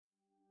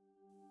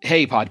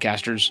Hey,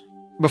 podcasters.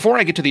 Before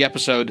I get to the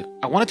episode,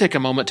 I want to take a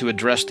moment to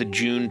address the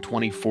June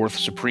 24th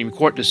Supreme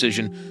Court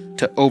decision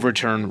to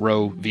overturn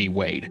Roe v.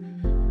 Wade.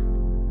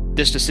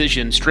 This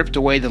decision stripped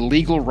away the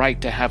legal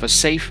right to have a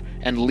safe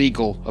and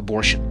legal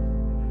abortion.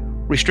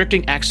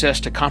 Restricting access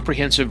to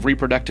comprehensive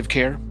reproductive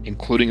care,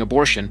 including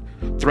abortion,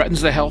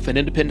 threatens the health and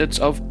independence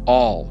of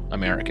all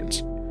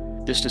Americans.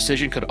 This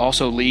decision could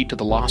also lead to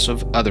the loss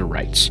of other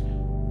rights.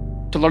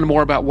 To learn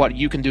more about what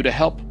you can do to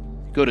help,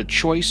 go to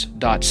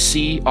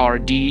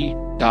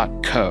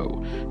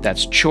choice.crd.co.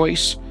 That's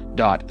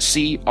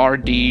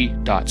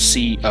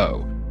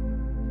choice.crd.co.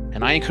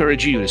 And I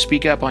encourage you to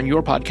speak up on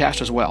your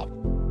podcast as well.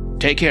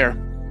 Take care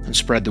and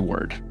spread the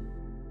word.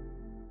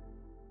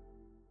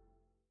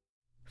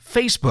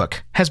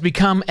 Facebook has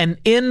become an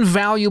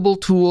invaluable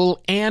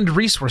tool and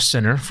resource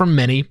center for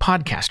many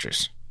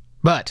podcasters.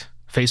 But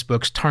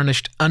Facebook's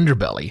tarnished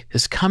underbelly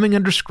is coming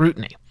under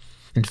scrutiny,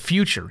 and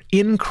future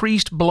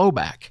increased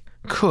blowback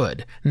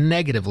could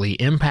negatively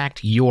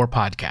impact your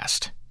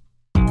podcast.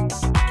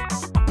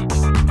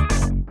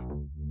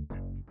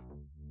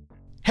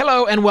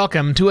 Hello and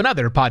welcome to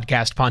another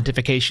Podcast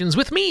Pontifications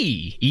with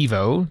me,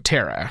 Evo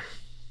Terra.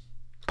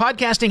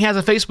 Podcasting has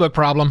a Facebook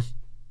problem.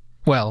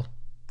 Well,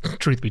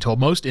 truth be told,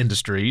 most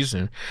industries,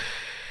 and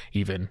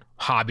even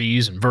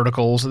hobbies and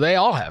verticals, they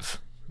all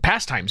have,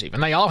 pastimes even,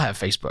 they all have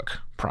Facebook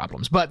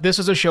problems. But this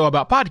is a show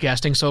about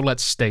podcasting, so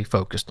let's stay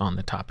focused on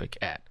the topic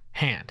at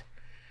hand.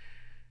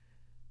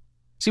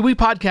 See, we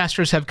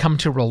podcasters have come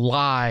to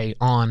rely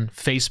on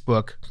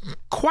Facebook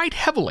quite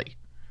heavily.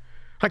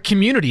 A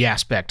community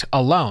aspect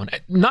alone,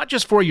 not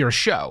just for your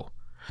show.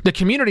 The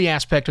community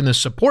aspect in the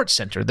support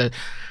center,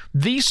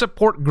 the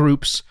support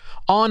groups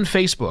on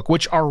Facebook,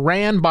 which are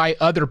ran by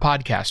other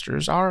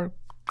podcasters, are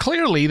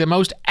clearly the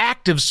most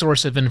active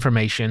source of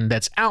information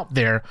that's out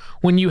there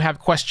when you have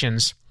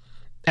questions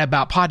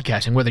about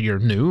podcasting, whether you're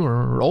new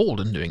or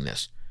old in doing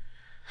this.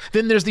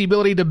 Then there's the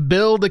ability to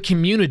build a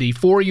community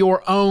for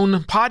your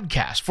own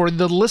podcast, for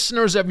the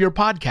listeners of your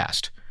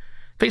podcast.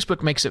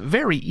 Facebook makes it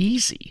very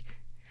easy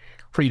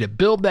for you to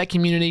build that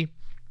community,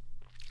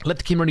 let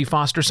the community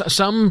foster.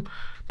 Some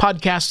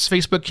podcasts'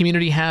 Facebook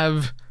community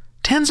have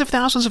tens of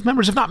thousands of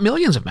members, if not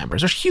millions of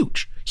members. There's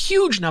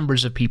huge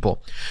numbers of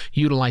people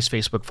utilize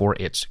Facebook for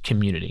its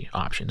community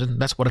options, and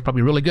that's what it's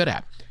probably really good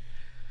at.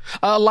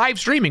 Live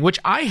streaming, which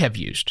I have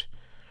used.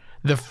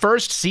 The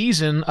first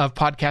season of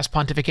Podcast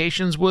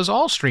Pontifications was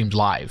all streamed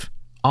live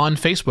on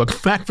Facebook. In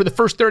fact, for the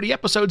first 30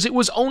 episodes, it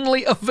was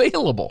only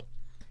available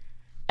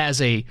as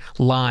a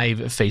live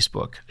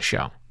Facebook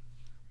show.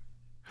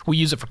 We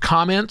use it for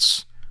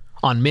comments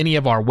on many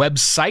of our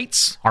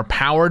websites, are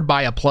powered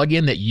by a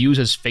plugin that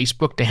uses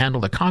Facebook to handle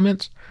the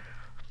comments.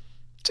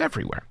 It's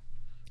everywhere.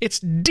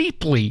 It's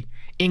deeply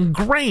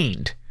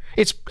ingrained.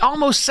 It's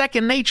almost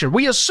second nature.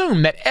 We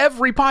assume that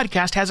every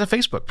podcast has a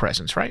Facebook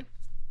presence, right?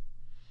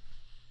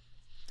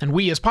 And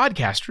we as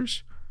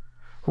podcasters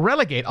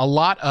relegate a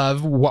lot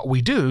of what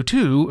we do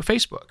to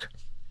Facebook.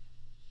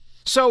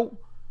 So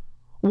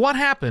what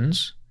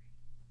happens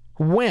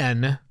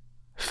when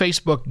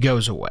Facebook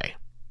goes away?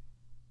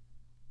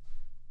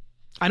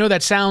 I know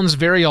that sounds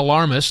very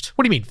alarmist.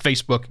 What do you mean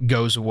Facebook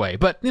goes away?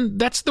 But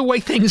that's the way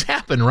things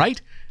happen,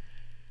 right?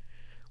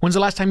 When's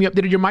the last time you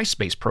updated your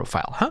MySpace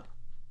profile, huh?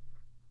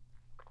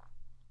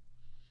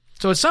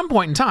 So at some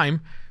point in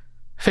time,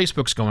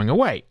 Facebook's going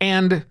away.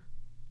 And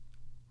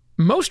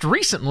most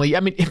recently, I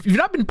mean, if you've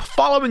not been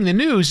following the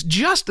news,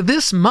 just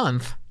this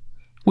month,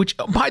 which,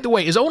 by the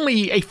way, is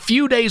only a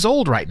few days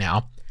old right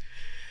now,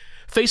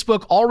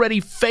 Facebook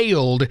already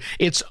failed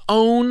its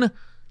own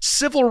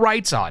civil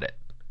rights audit.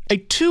 A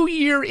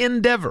 2-year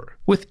endeavor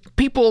with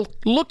people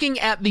looking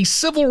at the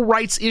civil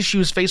rights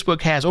issues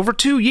Facebook has over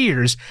 2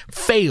 years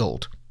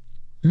failed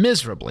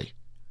miserably.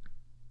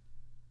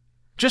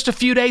 Just a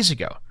few days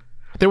ago,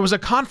 there was a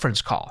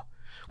conference call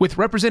with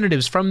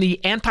representatives from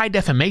the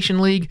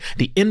Anti-Defamation League,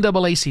 the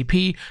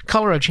NAACP,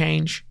 Color of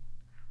Change,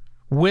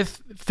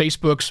 with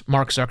Facebook's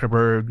Mark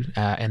Zuckerberg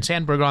and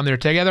Sandberg on there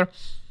together.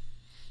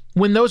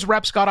 When those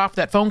reps got off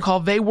that phone call,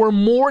 they were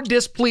more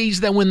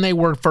displeased than when they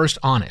were first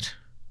on it.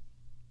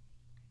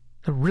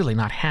 They're really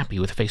not happy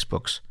with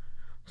Facebook's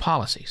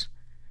policies.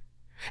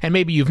 And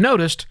maybe you've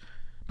noticed,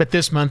 but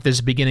this month is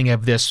the beginning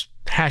of this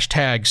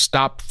hashtag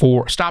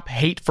Stop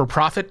Hate for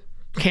Profit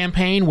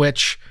campaign,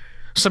 which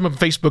some of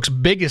Facebook's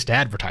biggest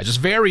advertisers,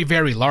 very,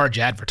 very large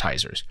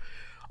advertisers,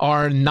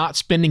 are not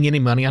spending any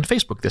money on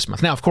Facebook this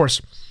month. Now, of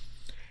course,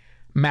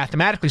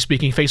 mathematically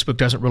speaking, Facebook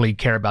doesn't really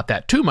care about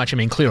that too much. I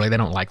mean, clearly they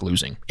don't like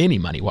losing any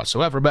money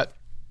whatsoever, but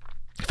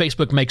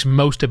Facebook makes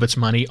most of its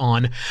money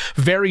on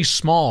very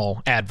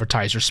small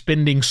advertisers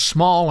spending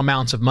small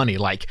amounts of money,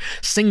 like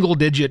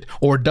single-digit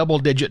or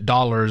double-digit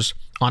dollars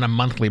on a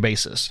monthly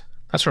basis.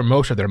 That's where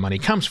most of their money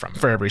comes from,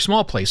 for very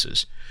small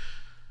places.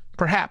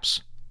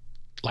 Perhaps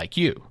like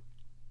you.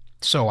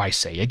 So I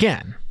say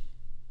again,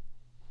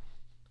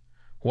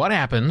 what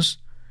happens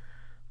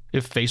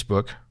if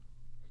Facebook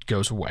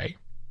goes away?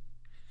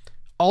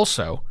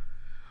 Also,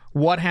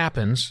 what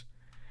happens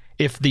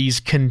if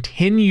these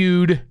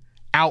continued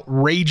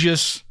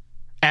outrageous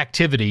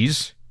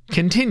activities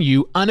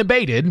continue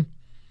unabated,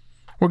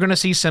 we're going to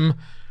see some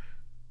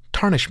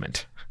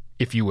tarnishment,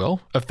 if you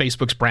will, of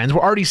Facebook's brands.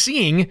 We're already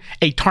seeing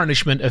a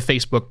tarnishment of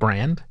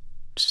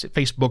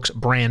Facebook's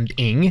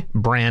branding,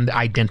 brand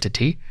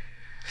identity.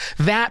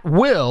 That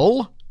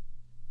will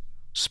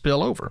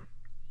spill over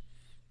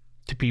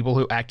to people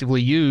who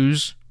actively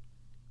use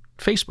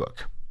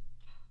Facebook.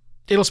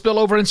 It'll spill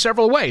over in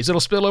several ways. It'll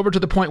spill over to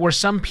the point where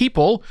some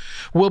people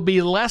will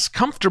be less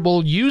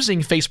comfortable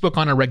using Facebook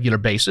on a regular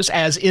basis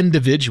as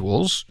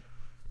individuals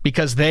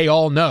because they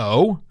all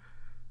know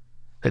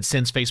that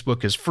since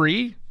Facebook is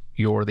free,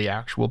 you're the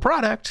actual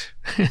product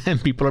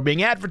and people are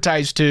being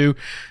advertised to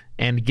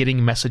and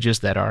getting messages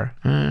that are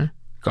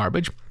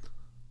garbage.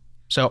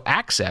 So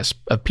access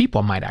of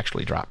people might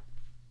actually drop.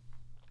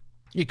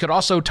 It could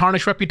also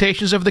tarnish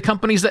reputations of the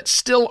companies that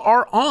still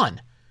are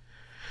on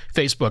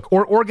Facebook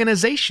or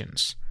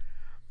organizations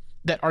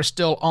that are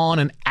still on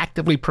and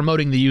actively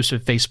promoting the use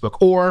of Facebook,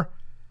 or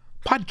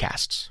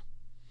podcasts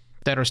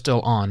that are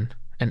still on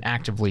and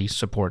actively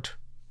support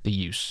the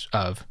use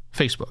of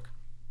Facebook.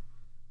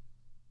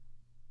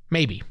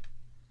 Maybe.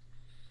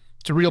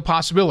 It's a real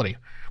possibility.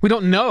 We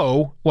don't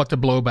know what the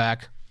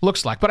blowback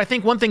looks like, but I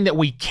think one thing that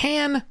we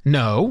can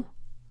know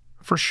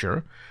for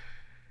sure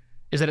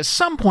is that at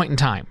some point in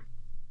time,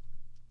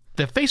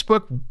 the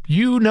Facebook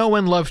you know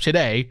and love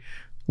today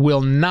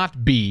will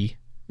not be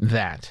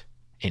that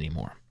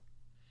anymore.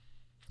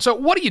 So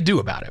what do you do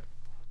about it?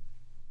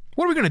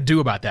 What are we going to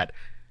do about that?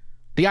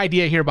 The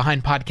idea here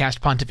behind Podcast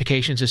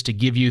Pontifications is to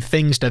give you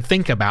things to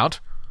think about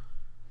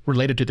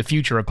related to the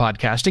future of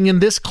podcasting,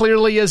 and this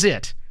clearly is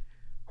it.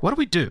 What do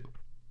we do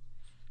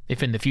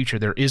if in the future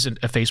there isn't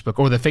a Facebook,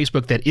 or the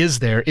Facebook that is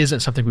there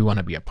isn't something we want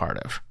to be a part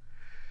of?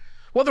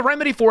 Well, the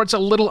remedy for it's a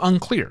little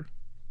unclear,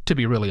 to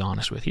be really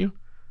honest with you.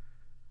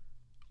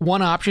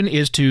 One option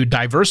is to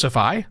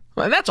diversify.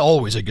 Well, that's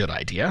always a good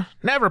idea.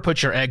 Never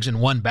put your eggs in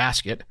one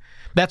basket.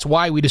 That's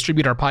why we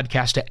distribute our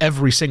podcast to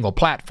every single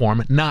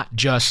platform, not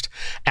just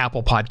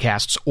Apple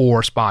Podcasts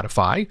or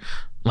Spotify.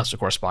 Unless, of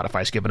course,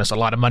 Spotify's given us a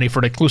lot of money for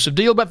an exclusive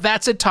deal, but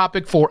that's a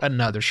topic for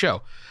another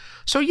show.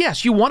 So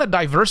yes, you want to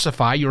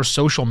diversify your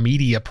social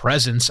media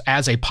presence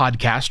as a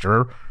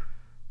podcaster,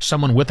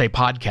 someone with a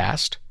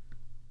podcast.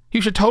 You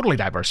should totally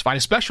diversify,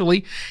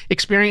 especially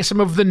experience some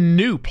of the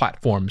new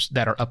platforms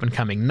that are up and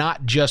coming,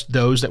 not just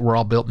those that were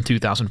all built in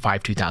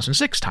 2005,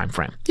 2006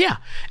 timeframe. Yeah,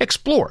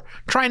 explore,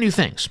 try new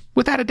things,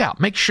 without a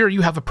doubt. Make sure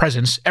you have a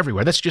presence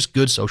everywhere. That's just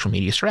good social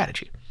media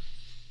strategy.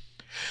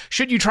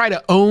 Should you try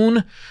to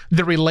own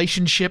the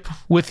relationship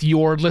with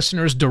your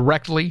listeners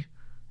directly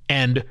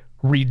and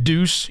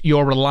reduce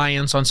your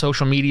reliance on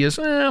social medias?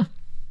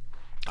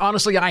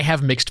 Honestly, I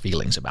have mixed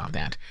feelings about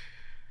that.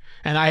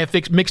 And I have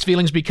mixed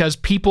feelings because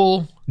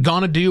people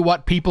gonna do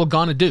what people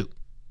gonna do.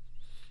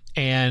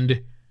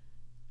 And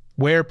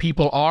where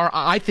people are,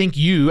 I think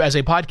you as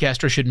a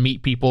podcaster should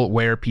meet people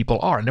where people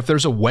are. And if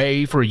there's a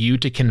way for you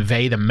to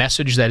convey the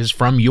message that is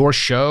from your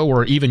show,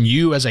 or even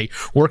you as a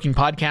working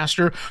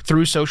podcaster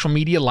through social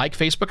media like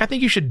Facebook, I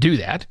think you should do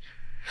that.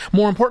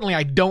 More importantly,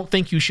 I don't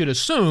think you should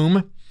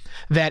assume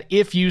that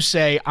if you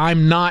say,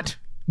 I'm not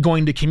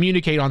going to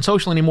communicate on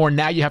social anymore,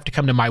 now you have to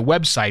come to my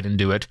website and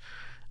do it.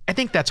 I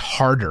think that's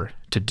harder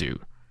to do.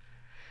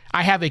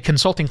 I have a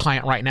consulting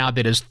client right now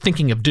that is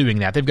thinking of doing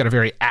that. They've got a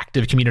very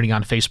active community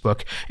on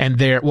Facebook, and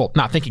they're, well,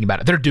 not thinking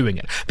about it. They're doing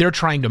it. They're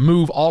trying to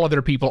move all of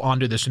their people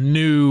onto this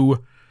new,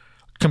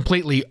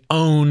 completely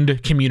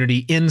owned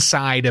community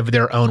inside of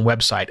their own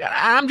website.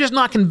 I'm just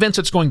not convinced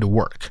it's going to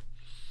work.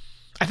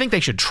 I think they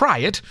should try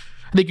it.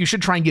 I think you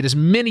should try and get as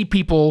many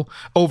people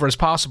over as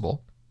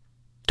possible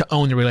to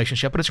own the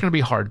relationship, but it's going to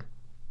be hard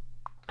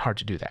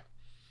to do that.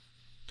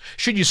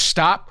 Should you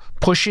stop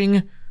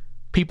pushing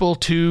people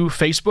to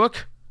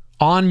Facebook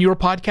on your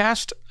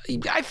podcast?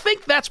 I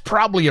think that's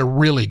probably a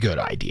really good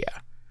idea.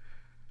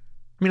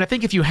 I mean, I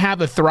think if you have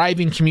a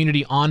thriving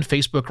community on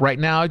Facebook right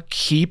now,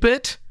 keep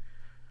it.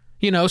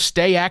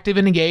 Stay active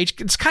and engaged.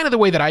 It's kind of the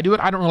way that I do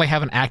it. I don't really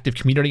have an active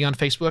community on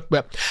Facebook,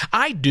 but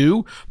I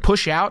do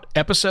push out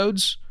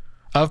episodes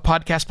of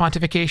Podcast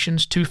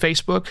Pontifications to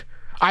Facebook.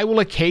 I will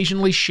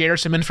occasionally share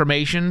some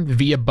information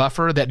via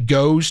Buffer that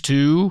goes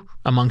to,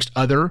 amongst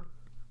other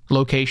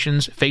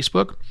locations,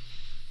 Facebook.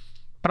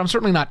 But I'm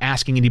certainly not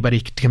asking anybody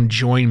to come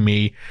join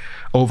me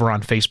over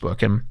on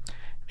Facebook, and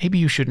maybe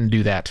you shouldn't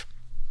do that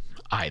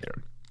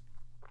either.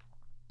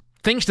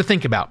 Things to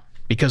think about,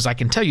 because I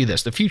can tell you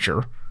this, the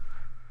future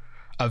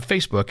of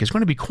Facebook is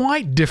going to be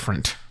quite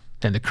different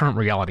than the current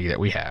reality that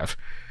we have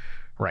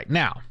right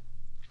now.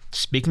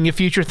 Speaking of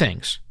future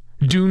things,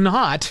 do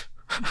not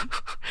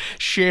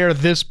share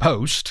this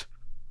post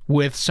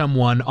with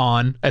someone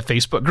on a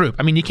Facebook group.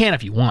 I mean, you can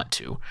if you want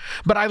to,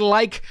 but I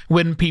like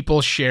when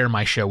people share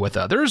my show with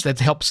others. That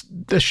helps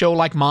the show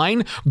like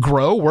mine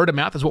grow. Word of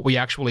mouth is what we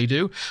actually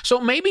do. So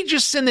maybe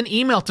just send an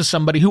email to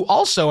somebody who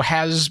also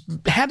has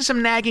had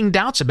some nagging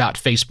doubts about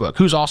Facebook,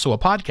 who's also a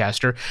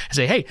podcaster, and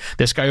say, hey,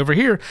 this guy over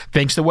here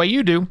thinks the way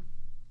you do.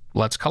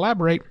 Let's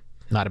collaborate.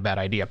 Not a bad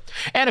idea.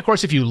 And of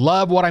course, if you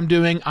love what I'm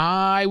doing,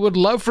 I would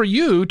love for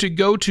you to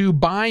go to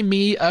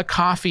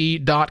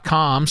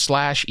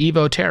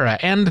buymeacoffee.com/evoterra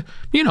and,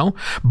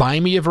 buy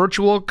me a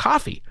virtual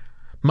coffee.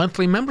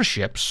 Monthly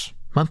memberships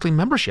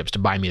to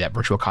buy me that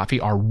virtual coffee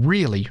are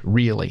really,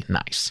 really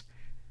nice.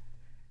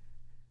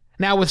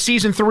 Now, with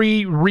Season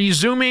 3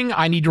 resuming,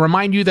 I need to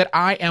remind you that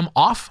I am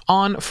off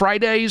on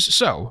Fridays,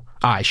 so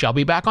I shall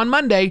be back on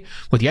Monday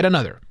with yet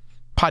another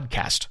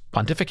Podcast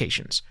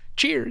Pontifications.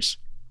 Cheers!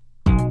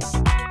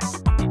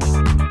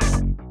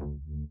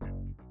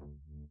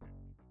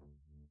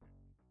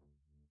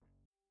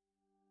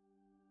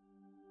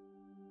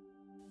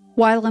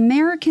 While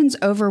Americans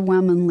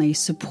overwhelmingly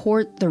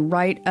support the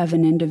right of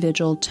an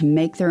individual to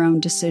make their own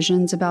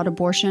decisions about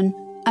abortion,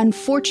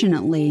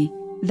 unfortunately,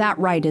 that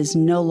right is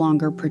no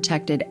longer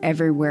protected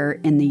everywhere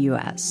in the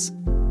U.S.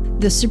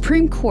 The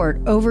Supreme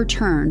Court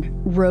overturned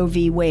Roe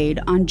v. Wade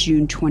on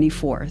June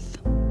 24th.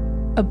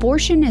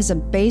 Abortion is a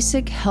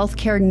basic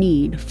healthcare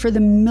need for the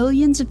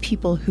millions of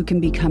people who can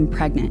become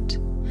pregnant.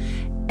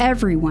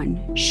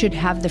 Everyone should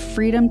have the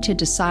freedom to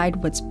decide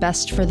what's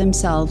best for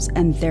themselves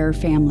and their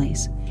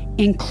families,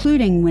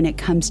 including when it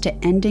comes to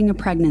ending a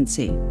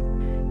pregnancy.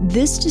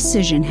 This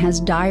decision has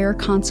dire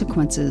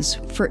consequences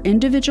for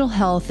individual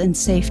health and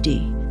safety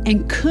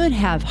and could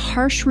have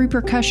harsh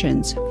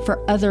repercussions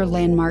for other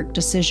landmark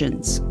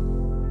decisions.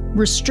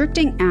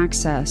 Restricting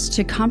access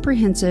to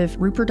comprehensive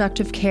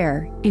reproductive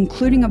care,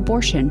 including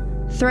abortion,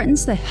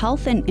 threatens the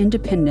health and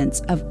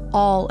independence of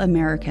all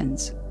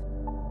Americans.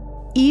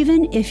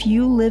 Even if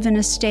you live in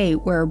a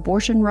state where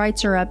abortion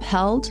rights are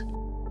upheld,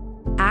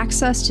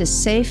 access to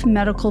safe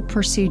medical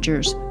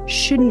procedures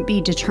shouldn't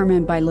be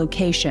determined by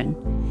location,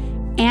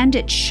 and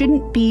it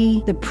shouldn't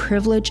be the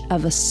privilege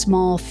of a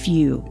small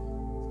few.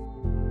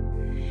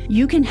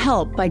 You can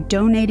help by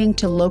donating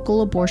to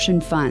local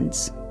abortion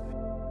funds.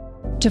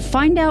 To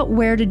find out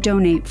where to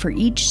donate for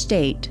each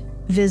state,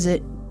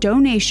 visit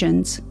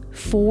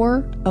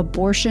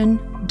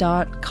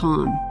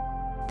donationsforabortion.com.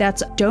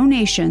 That's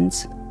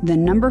donations,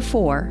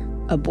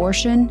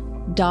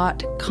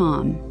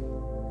 4abortion.com.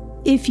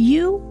 If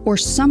you or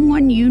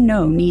someone you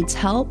know needs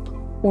help,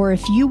 or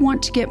if you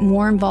want to get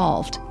more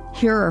involved,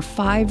 here are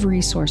 5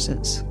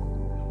 resources.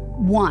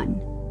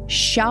 1.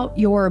 Shout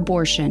Your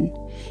Abortion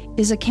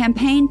is a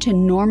campaign to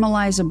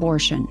normalize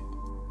abortion.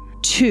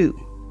 2.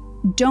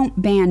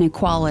 Don't Ban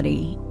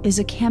Equality is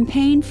a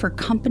campaign for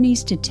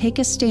companies to take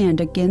a stand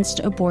against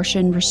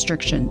abortion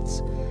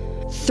restrictions.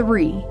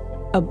 3.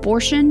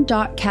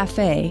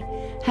 Abortion.cafe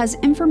has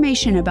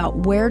information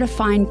about where to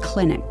find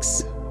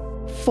clinics.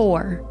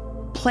 4.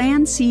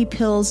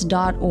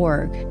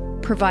 PlanCpills.org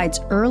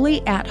provides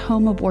early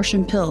at-home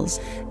abortion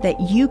pills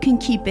that you can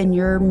keep in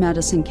your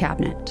medicine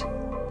cabinet.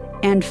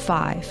 And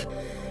 5.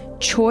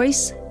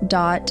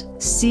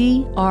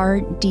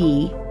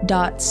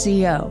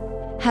 Choice.crd.co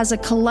has a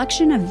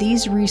collection of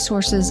these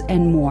resources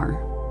and more.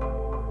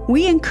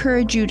 We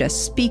encourage you to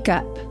speak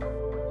up,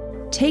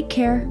 take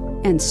care,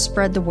 and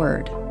spread the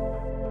word.